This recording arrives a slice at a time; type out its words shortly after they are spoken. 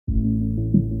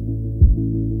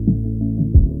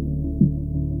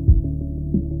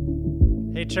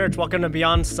Church. Welcome to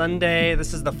Beyond Sunday.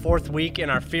 This is the fourth week in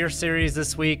our Fear series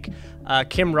this week.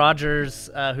 Kim Rogers,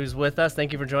 who's with us,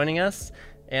 thank you for joining us.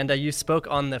 And you spoke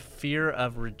on the fear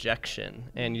of rejection,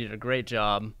 and you did a great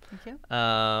job. Thank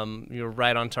you. You were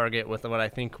right on target with what I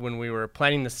think when we were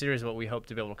planning the series, what we hope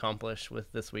to be able to accomplish with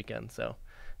this weekend. So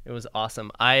it was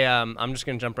awesome. I'm just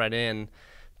going to jump right in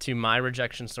to my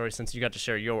rejection story since you got to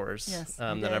share yours. Yes,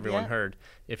 that everyone heard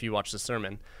if you watched the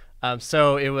sermon.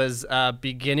 So it was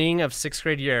beginning of sixth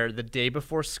grade year, the day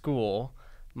before school.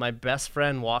 My best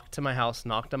friend walked to my house,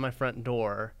 knocked on my front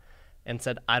door, and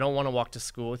said, "I don't want to walk to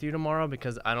school with you tomorrow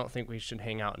because I don't think we should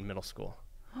hang out in middle school."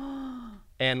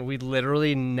 And we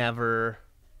literally never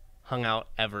hung out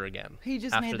ever again. He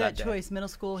just made that choice, middle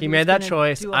school. He made that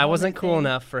choice. I wasn't cool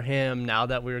enough for him now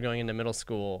that we were going into middle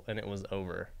school, and it was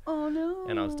over. Oh, no.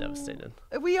 And I was devastated.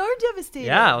 We are devastated.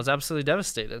 Yeah, I was absolutely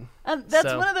devastated.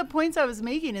 That's one of the points I was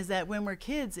making, is that when we're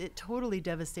kids, it totally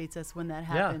devastates us when that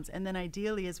happens. Yeah. And then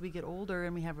ideally, as we get older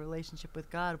and we have a relationship with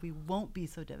God, we won't be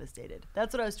so devastated.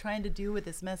 That's what I was trying to do with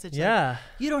this message. Yeah. Like,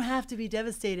 you don't have to be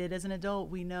devastated. As an adult,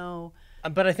 we know.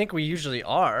 But I think we usually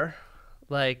are.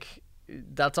 Like,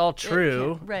 that's all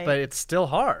true, right. But it's still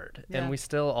hard, Yeah. and we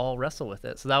still all wrestle with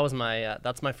it. So that was my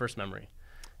that's my first memory,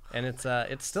 and it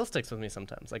still sticks with me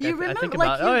sometimes. Like I think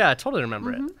about, I totally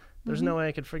remember it. There's no way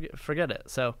I could forget it.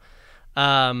 So,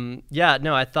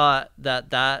 I thought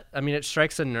that it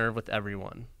strikes a nerve with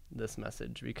everyone, this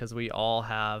message, because we all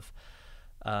have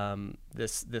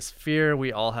this fear.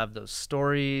 We all have those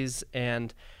stories,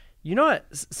 and you know what?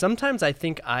 Sometimes I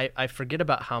think I forget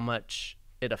about how much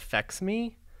it affects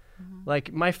me.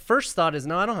 Like, my first thought is,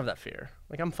 no, I don't have that fear.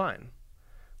 Like, I'm fine.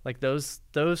 Like, those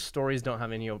stories don't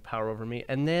have any power over me.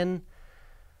 And then,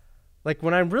 like,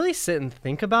 when I really sit and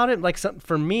think about it, like,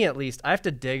 for me at least, I have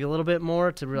to dig a little bit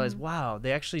more to realize, wow,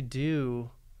 they actually do.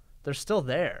 They're still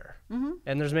there.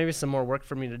 And there's maybe some more work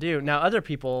for me to do. Now, other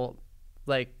people,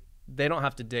 like, they don't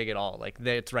have to dig at all. Like,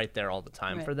 it's right there all the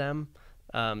time for them,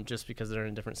 just because they're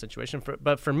in a different situation.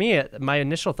 But for me, my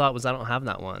initial thought was, I don't have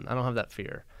that one. I don't have that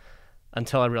fear.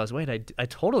 Until I realized, wait, I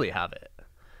totally have it.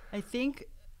 I think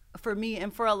for me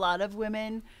and for a lot of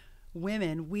women,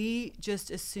 we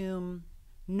just assume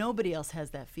nobody else has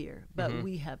that fear, but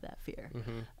we have that fear.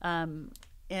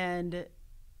 And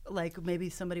like, maybe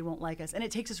somebody won't like us. And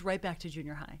it takes us right back to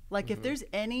junior high. Like, if there's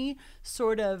any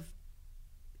sort of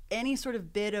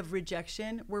bit of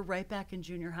rejection, we're right back in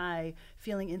junior high,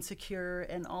 feeling insecure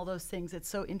and all those things. It's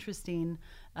so interesting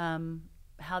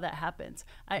how that happens.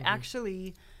 I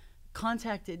actually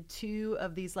contacted two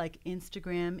of these, like,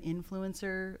 Instagram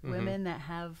influencer women that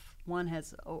one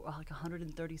has like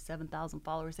 137,000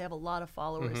 followers. They have a lot of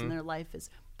followers, and their life is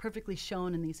perfectly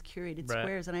shown in these curated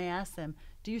squares. And I asked them,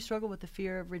 do you struggle with the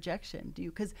fear of rejection?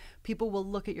 Because people will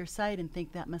look at your site and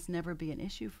think that must never be an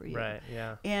issue for you. Right,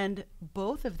 yeah. And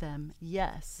both of them,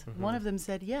 yes. One of them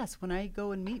said, yes, when I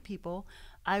go and meet people,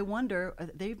 I wonder,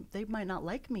 they might not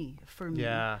like me for me.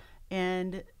 Yeah.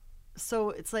 And so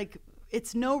it's like,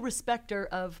 it's no respecter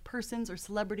of persons or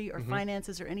celebrity or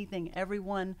finances or anything.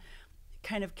 Everyone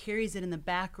kind of carries it in the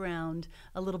background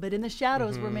a little bit in the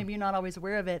shadows, where maybe you're not always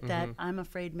aware of it, that I'm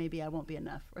afraid maybe I won't be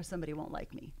enough or somebody won't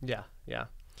like me. Yeah, yeah.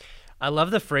 I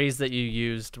love the phrase that you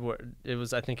used.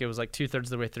 I think it was like 2/3 of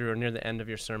the way through or near the end of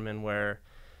your sermon, where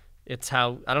it's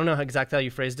how, I don't know exactly how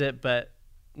you phrased it, but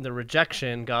the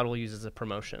rejection God will use as a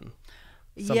promotion.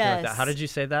 Something like that. How did you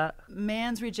say that?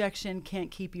 Man's rejection can't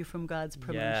keep you from God's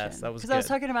promotion. Yes, that was good. Because I was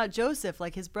talking about Joseph,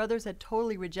 like, his brothers had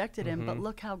totally rejected him, but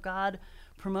look how God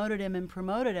promoted him.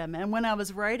 And when I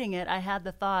was writing it, I had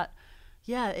the thought,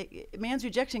 man's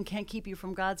rejection can't keep you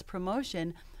from God's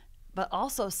promotion, but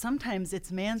also sometimes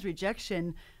it's man's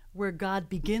rejection where God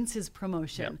begins his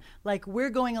promotion. Like, we're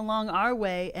going along our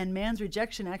way, and man's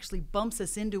rejection actually bumps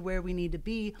us into where we need to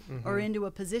be, or into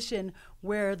a position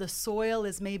where the soil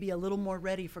is maybe a little more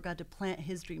ready for God to plant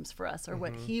his dreams for us, or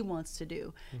what he wants to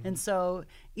do. And so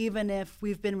even if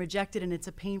we've been rejected and it's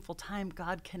a painful time,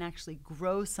 God can actually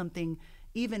grow something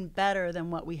even better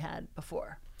than what we had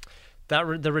before.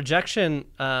 The rejection,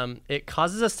 it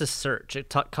causes us to search.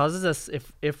 It causes us,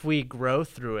 if we grow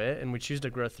through it and we choose to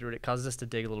grow through it, it causes us to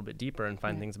dig a little bit deeper and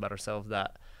find things about ourselves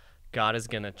that God is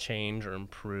going to change or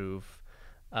improve.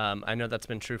 I know that's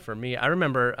been true for me. I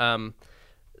remember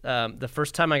the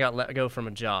first time I got let go from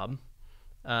a job,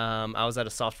 I was at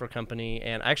a software company,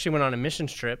 and I actually went on a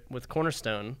missions trip with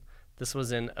Cornerstone. This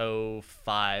was in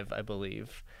 2005, I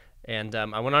believe. And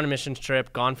I went on a missions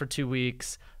trip, gone for 2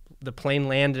 weeks. The plane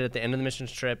landed at the end of the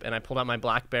missions trip, and I pulled out my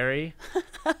BlackBerry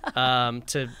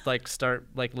to like start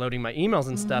like loading my emails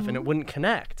and stuff, and it wouldn't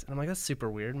connect. And I'm like, that's super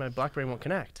weird. My BlackBerry won't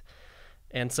connect.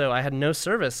 And so I had no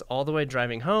service all the way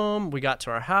driving home. We got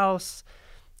to our house.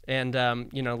 And,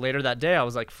 later that day, I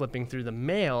was like flipping through the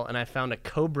mail and I found a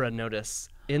Cobra notice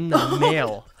in the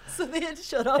mail. So they had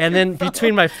shut off. And then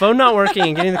between my phone not working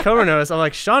and getting the Cobra notice, I'm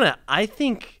like, Shauna, I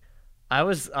think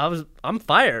I'm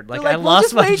fired. Like, I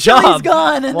lost my job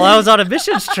while I was on a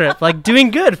missions trip, like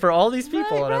doing good for all these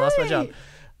people. And I lost my job.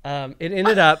 It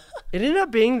ended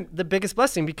up being the biggest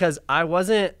blessing because it was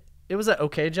an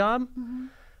okay job,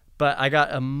 but I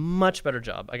got a much better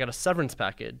job. I got a severance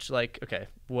package. Like, okay,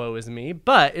 woe is me.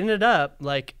 But it ended up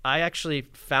like I actually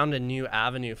found a new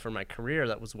avenue for my career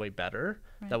that was way better.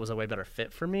 Right. That was a way better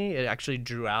fit for me. It actually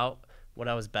drew out what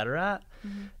I was better at.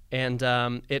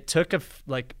 And it took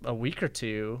a week or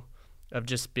two of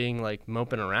just being like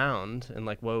moping around and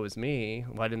like, woe is me.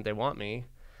 Why didn't they want me?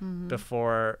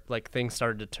 Before like things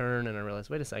started to turn and I realized,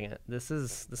 wait a second,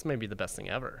 this may be the best thing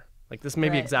ever. Like this may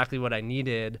be exactly what I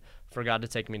needed for God to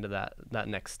take me to that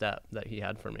next step that he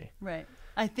had for me. Right.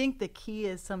 I think the key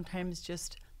is sometimes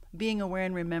just being aware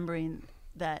and remembering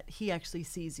that he actually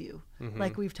sees you.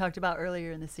 Like we've talked about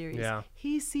earlier in the series. Yeah.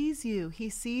 He sees you. He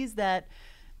sees that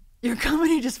your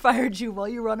company just fired you while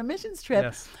you were on a missions trip.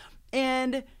 Yes.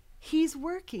 And he's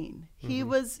working. He's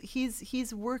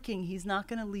working. He's not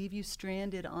going to leave you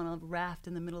stranded on a raft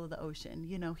in the middle of the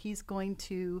ocean. He's going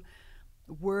to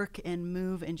work and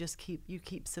move and just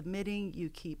keep submitting. You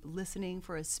keep listening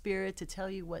for a spirit to tell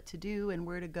you what to do and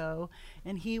where to go.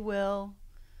 And he will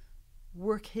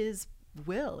work his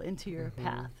will into your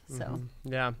path. So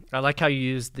yeah, I like how you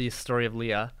used the story of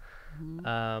Leah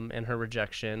and her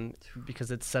rejection,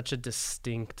 because it's such a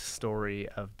distinct story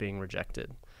of being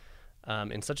rejected.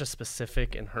 In such a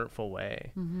specific and hurtful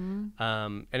way.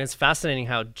 And it's fascinating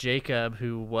how Jacob,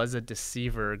 who was a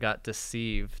deceiver, got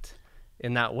deceived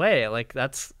in that way. Like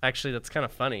that's kind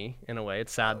of funny in a way.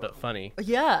 It's sad but funny.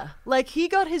 Yeah, like he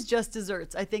got his just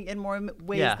desserts, I think, in more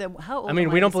ways than how old. I mean,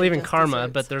 we don't believe in karma,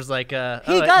 but there's like you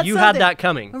had that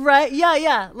coming, right?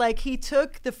 Yeah. Like he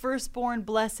took the firstborn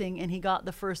blessing and he got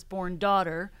the firstborn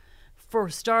daughter, for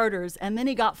starters, and then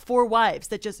he got 4 wives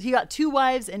he got 2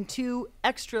 wives and 2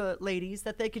 extra ladies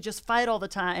that they could just fight all the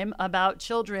time about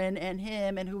children and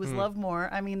him and who was loved more.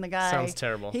 I mean, the guy sounds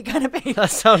terrible. He kind of paid.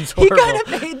 That sounds horrible. He kind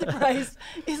of paid the price.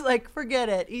 He's like, forget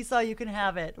it, Esau, you can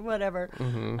have it, whatever.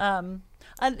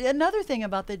 Another thing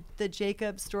about the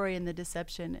Jacob story and the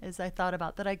deception is I thought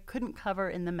about that I couldn't cover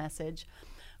in the message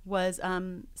was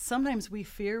sometimes we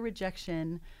fear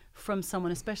rejection from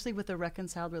someone, especially with a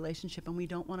reconciled relationship, and we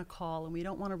don't want to call and we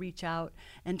don't want to reach out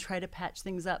and try to patch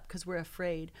things up because we're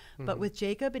afraid. But with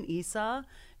Jacob and Esau,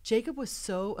 Jacob was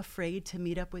so afraid to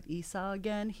meet up with Esau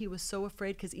again. He was so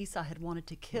afraid because Esau had wanted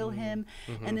to kill him.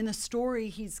 And in the story,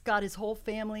 he's got his whole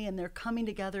family and they're coming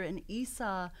together, and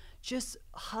Esau just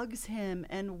hugs him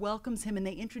and welcomes him, and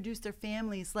they introduce their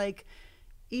families like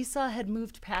Esau had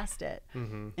moved past it.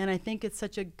 And I think it's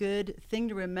such a good thing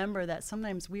to remember that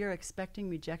sometimes we are expecting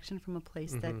rejection from a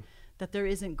place that there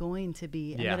isn't going to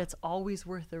be, and that it's always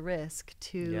worth the risk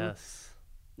to,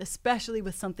 especially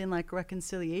with something like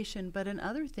reconciliation, but in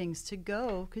other things to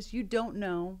go because you don't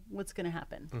know what's going to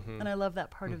happen. And I love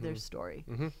that part of their story.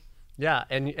 Yeah,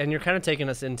 and you're kind of taking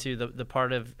us into the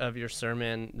part of your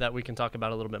sermon that we can talk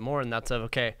about a little bit more, and that's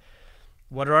okay,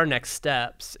 what are our next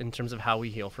steps in terms of how we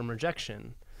heal from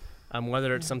rejection?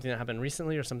 Whether it's something that happened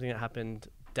recently or something that happened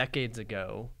decades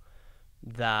ago,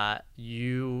 that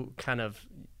you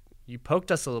poked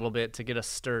us a little bit to get us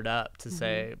stirred up to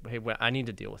say, hey, I need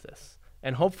to deal with this.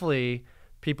 And hopefully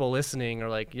people listening are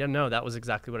like, yeah, no, that was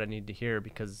exactly what I need to hear,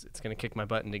 because it's going to kick my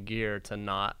butt into gear to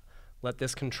not let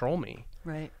this control me.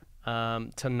 Right.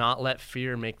 To not let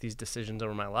fear make these decisions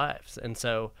over my lives. And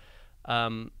so,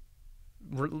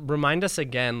 remind us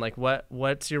again, like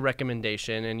what's your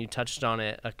recommendation? And you touched on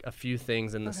it, a few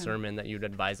things in the sermon that you'd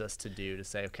advise us to do to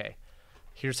say, okay,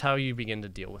 here's how you begin to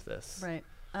deal with this. Right.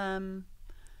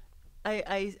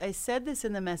 I said this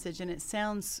in the message, and it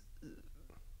sounds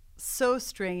so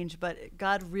strange, but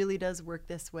God really does work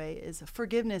this way. Is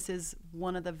forgiveness is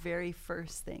one of the very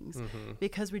first things,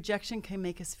 because rejection can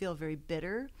make us feel very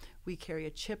bitter. We carry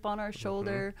a chip on our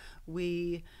shoulder.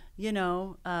 We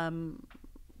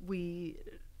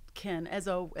can, as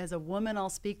a woman, I'll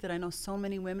speak that I know so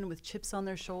many women with chips on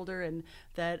their shoulder and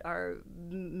that are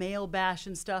male bash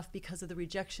and stuff because of the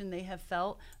rejection they have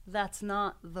felt. That's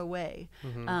not the way.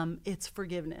 It's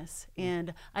forgiveness.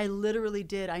 And I literally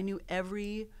I knew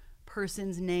every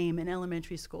person's name in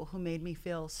elementary school who made me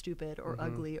feel stupid or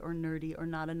ugly or nerdy or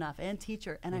not enough, and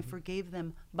teacher, and I forgave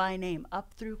them by name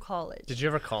up through college. Did you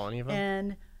ever call any of them?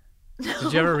 And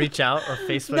Did you ever reach out or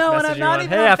Facebook no, message and I'm not anyone? even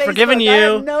Hey, on I've Facebook. forgiven you. I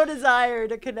have no desire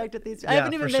to connect with these. I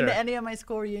haven't even been sure. to any of my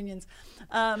school reunions.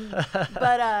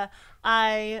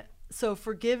 So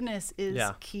forgiveness is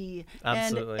key.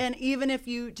 Absolutely. And even if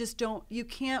you just you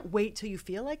can't wait till you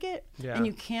feel like it, Yeah. and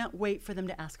you can't wait for them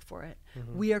to ask for it.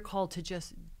 We are called to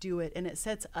just do it, and it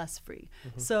sets us free.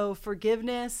 So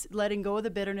forgiveness, letting go of the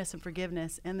bitterness and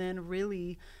forgiveness, and then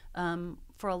really,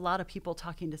 for a lot of people,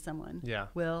 talking to someone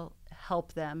will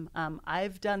help them.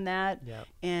 I've done that,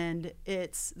 and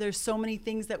there's so many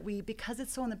things that because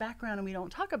it's so in the background and we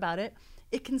don't talk about it,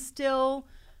 it can still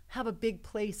have a big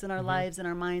place in our lives and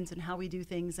our minds and how we do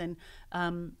things. And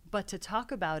but to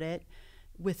talk about it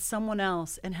with someone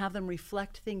else and have them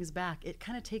reflect things back, it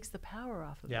kind of takes the power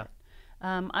off of it.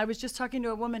 I was just talking to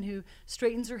a woman who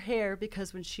straightens her hair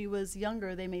because when she was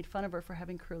younger, they made fun of her for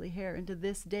having curly hair. And to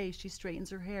this day, she straightens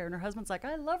her hair. And her husband's like,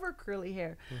 I love her curly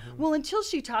hair. Well, until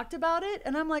she talked about it,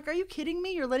 and I'm like, are you kidding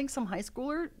me? You're letting some high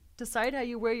schooler decide how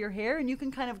you wear your hair? And you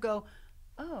can kind of go,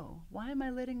 oh, why am I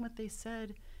letting what they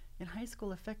said in high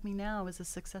school affect me now as a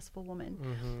successful woman?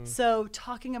 So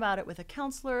talking about it with a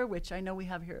counselor, which I know we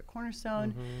have here at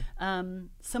Cornerstone,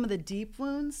 some of the deep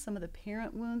wounds, some of the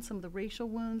parent wounds, some of the racial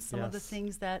wounds, some of the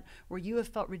things that where you have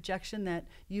felt rejection that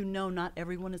not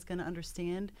everyone is going to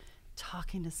understand,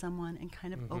 talking to someone and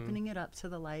kind of opening it up to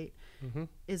the light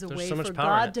is a way for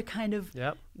God to kind of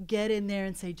get in there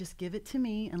and say, just give it to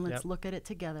me and let's look at it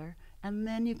together. And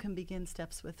then you can begin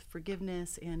steps with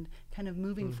forgiveness and kind of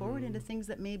moving forward into things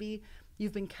that maybe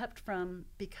you've been kept from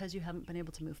because you haven't been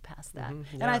able to move past that.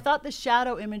 And I thought the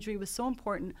shadow imagery was so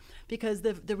important because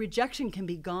the rejection can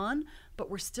be gone, but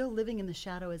we're still living in the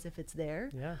shadow as if it's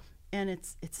there. And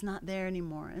it's not there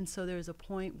anymore. And so there's a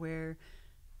point where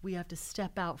we have to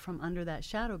step out from under that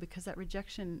shadow because that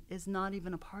rejection is not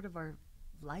even a part of our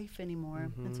life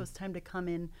anymore. And so it's time to come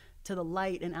in to the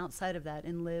light and outside of that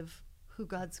and live who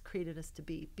God's created us to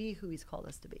be who he's called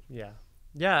us to be.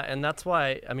 Yeah, and that's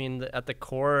why, I mean, at the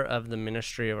core of the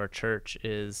ministry of our church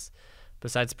is,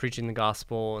 besides preaching the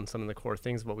gospel and some of the core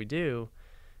things of what we do,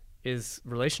 is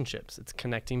relationships. It's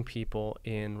connecting people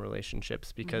in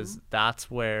relationships because that's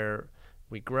where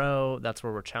we grow, that's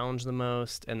where we're challenged the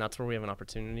most, and that's where we have an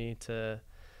opportunity to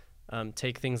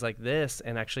take things like this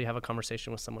and actually have a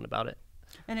conversation with someone about it.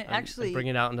 And it actually... and bring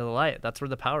it out into the light. That's where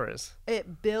the power is.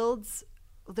 It builds...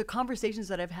 The conversations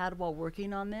that I've had while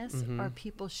working on this are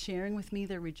people sharing with me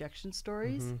their rejection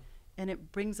stories, and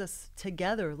it brings us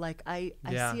together. Like I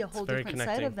see a whole different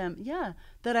side of them,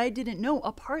 that I didn't know,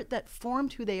 a part that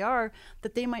formed who they are,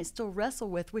 that they might still wrestle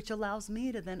with, which allows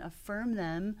me to then affirm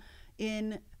them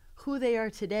in who they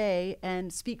are today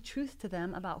and speak truth to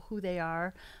them about who they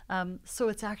are. So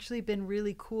it's actually been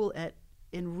really cool at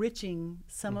enriching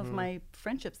some of my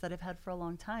friendships that I've had for a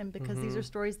long time because these are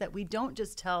stories that we don't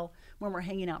just tell when we're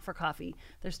hanging out for coffee.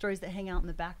 They're stories that hang out in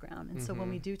the background. And so when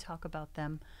we do talk about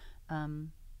them,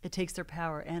 it takes their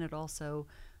power and it also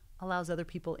allows other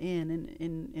people in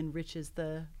and enriches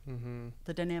the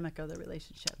dynamic of the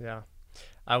relationship. Yeah.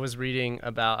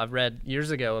 I've read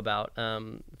years ago about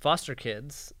foster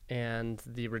kids and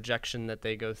the rejection that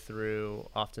they go through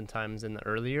oftentimes in the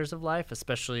early years of life,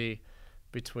 especially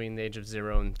between the age of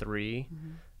 0 and 3,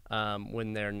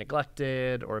 when they're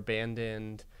neglected or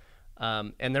abandoned.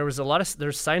 And there's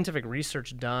scientific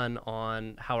research done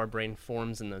on how our brain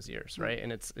forms in those years, right?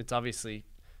 And it's obviously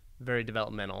very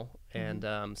developmental, and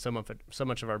so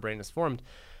much of our brain is formed.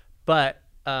 But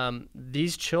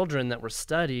these children that were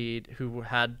studied who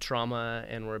had trauma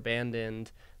and were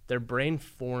abandoned, their brain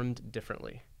formed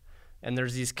differently. And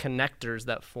there's these connectors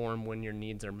that form when your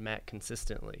needs are met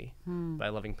consistently by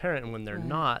a loving parent, and when they're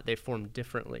not, they form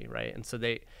differently, right? And so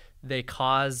they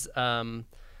cause in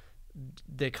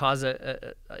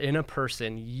a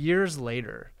person years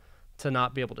later to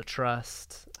not be able to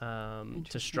trust,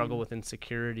 to struggle with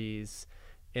insecurities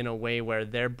in a way where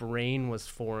their brain was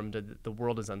formed that the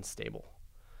world is unstable,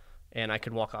 and I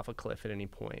could walk off a cliff at any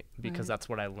point because that's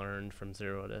what I learned from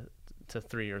 0 to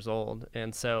 3 years old.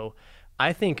 And so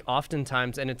I think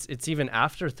oftentimes, and it's even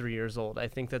after 3 years old, I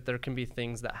think that there can be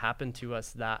things that happen to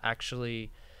us that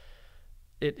actually,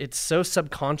 it's so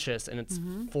subconscious and it's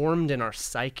formed in our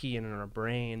psyche and in our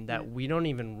brain that we don't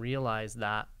even realize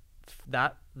that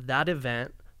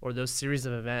event or those series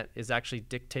of events is actually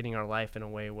dictating our life in a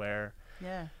way where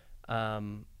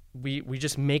we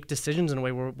just make decisions in a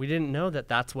way where we didn't know that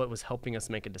that's what was helping us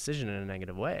make a decision in a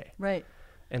negative way. Right.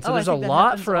 And so there's a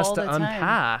lot for us to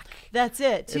unpack. That's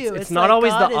it, too. It's not like,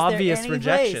 always God, the obvious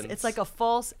rejections. It's like a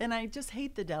false, and I just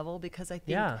hate the devil because I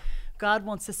think God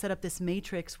wants to set up this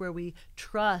matrix where we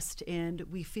trust and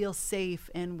we feel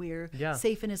safe and we're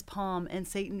safe in his palm, and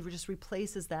Satan just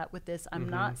replaces that with this, I'm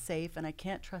not safe and I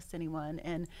can't trust anyone,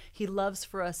 and he loves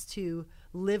for us to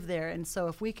live there. And so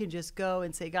if we can just go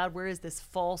and say, God, where is this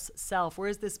false self? Where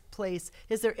is this place?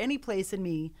 Is there any place in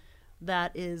me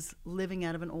that is living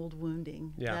out of an old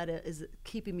wounding, that is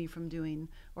keeping me from doing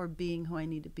or being who I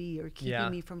need to be, or keeping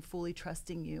me from fully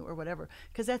trusting you or whatever?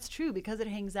 Because that's true. Because it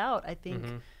hangs out, I think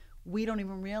we don't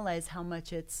even realize how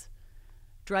much it's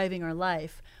driving our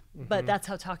life. But that's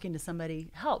how talking to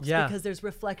somebody helps, because there's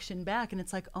reflection back, and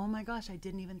it's like, oh my gosh, I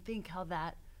didn't even think how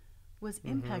that was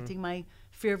impacting my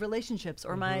fear of relationships,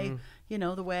 or my, you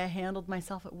know, the way I handled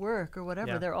myself at work or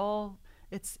whatever. They're all,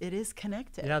 it is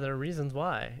connected. Yeah, there are reasons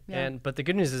why. But the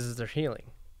good news is there's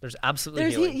healing. There's absolutely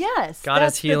there's healing. Yes, God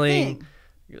is healing.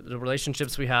 The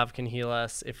relationships we have can heal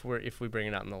us if we bring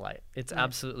it out in the light. It's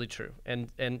absolutely true.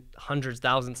 And hundreds,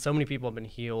 thousands, so many people have been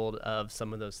healed of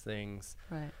some of those things.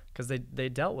 Right. Because they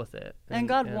dealt with it. And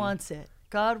God wants it.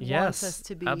 God wants us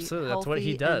to be absolutely. healthy That's what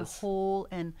he does. And whole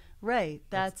and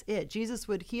that's it. Jesus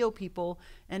would heal people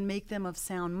and make them of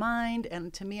sound mind.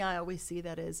 And to me, I always see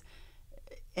that as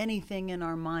anything in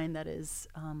our mind that is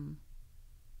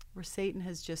where Satan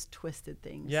has just twisted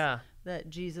things. That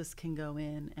Jesus can go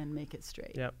in and make it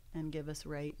straight and give us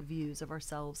right views of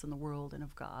ourselves and the world and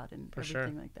of God and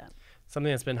everything like that.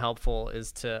 Something that's been helpful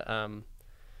is to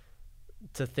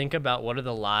think about what are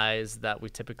the lies that we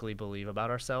typically believe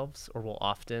about ourselves, or will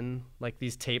often, like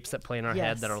these tapes that play in our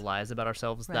head that are lies about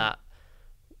ourselves that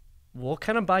we'll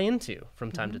kind of buy into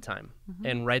from time to time,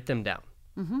 and write them down.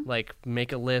 Like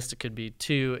make a list. It could be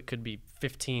 2, it could be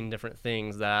 15 different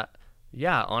things that,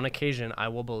 on occasion I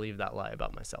will believe that lie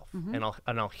about myself, and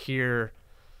I'll hear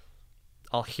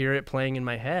it playing in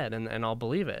my head, and I'll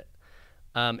believe it.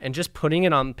 And just putting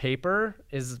it on paper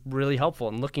is really helpful,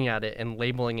 and looking at it and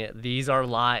labeling it. These are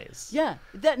lies.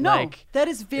 That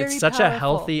is very It's such powerful. a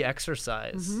healthy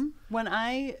exercise. When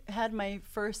I had my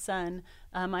first son,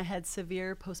 I had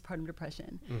severe postpartum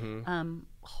depression,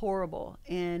 horrible.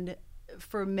 And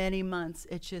for many months,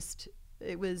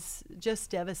 it was just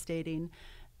devastating.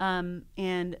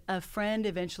 And a friend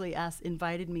eventually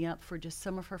invited me up for just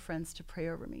some of her friends to pray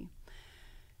over me.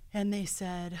 And they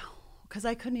said, because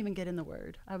I couldn't even get in the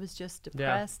word. I was just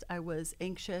depressed. I was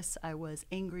anxious. I was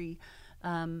angry.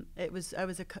 It was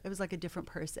like a different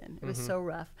person. It was so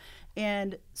rough.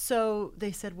 And so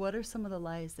they said, what are some of the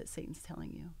lies that Satan's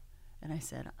telling you? And I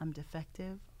said, I'm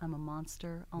defective. I'm a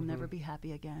monster. I'll never be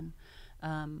happy again.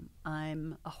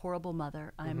 I'm a horrible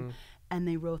mother. And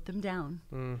they wrote them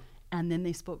down. And then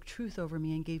they spoke truth over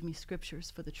me and gave me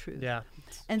scriptures for the truth.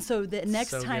 And so the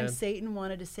next time Satan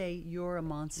wanted to say, you're a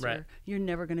monster, you're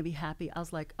never going to be happy, I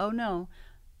was like, oh no,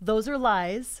 those are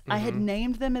lies. I had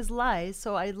named them as lies.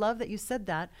 So I love that you said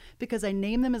that, because I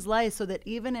named them as lies so that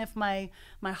even if my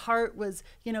heart was,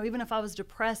 even if I was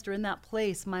depressed or in that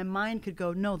place, my mind could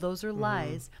go, no, those are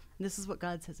lies. This is what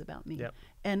God says about me.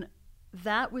 And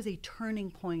that was a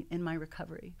turning point in my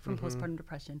recovery from postpartum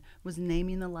depression, was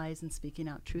naming the lies and speaking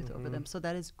out truth over them. So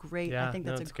that is great. I think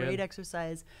that's a great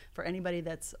exercise for anybody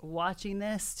that's watching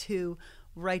this, to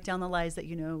write down the lies that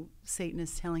Satan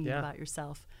is telling you about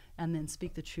yourself, and then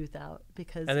speak the truth out.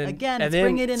 Because again, it's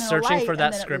bring it in searching a light, for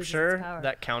that scripture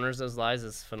that counters those lies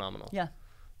is phenomenal.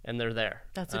 And they're there.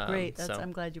 That's a great.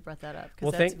 I'm glad you brought that up,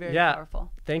 because that's very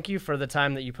powerful. Thank you for the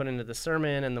time that you put into the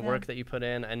sermon and the work that you put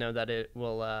in. I know that it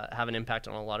will have an impact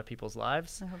on a lot of people's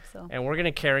lives. I hope so. And we're going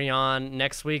to carry on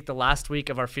next week, the last week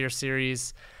of our Fear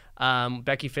series.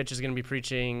 Becky Fitch is going to be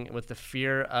preaching with the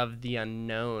fear of the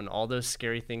unknown, all those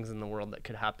scary things in the world that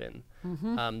could happen.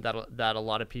 That a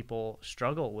lot of people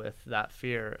struggle with, that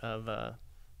fear of.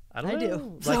 I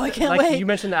do. So I can't wait. You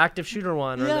mentioned the active shooter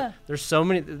one. Or there's so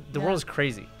many. The world is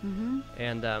crazy.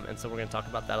 And so we're going to talk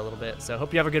about that a little bit. So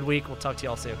hope you have a good week. We'll talk to you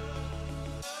all soon.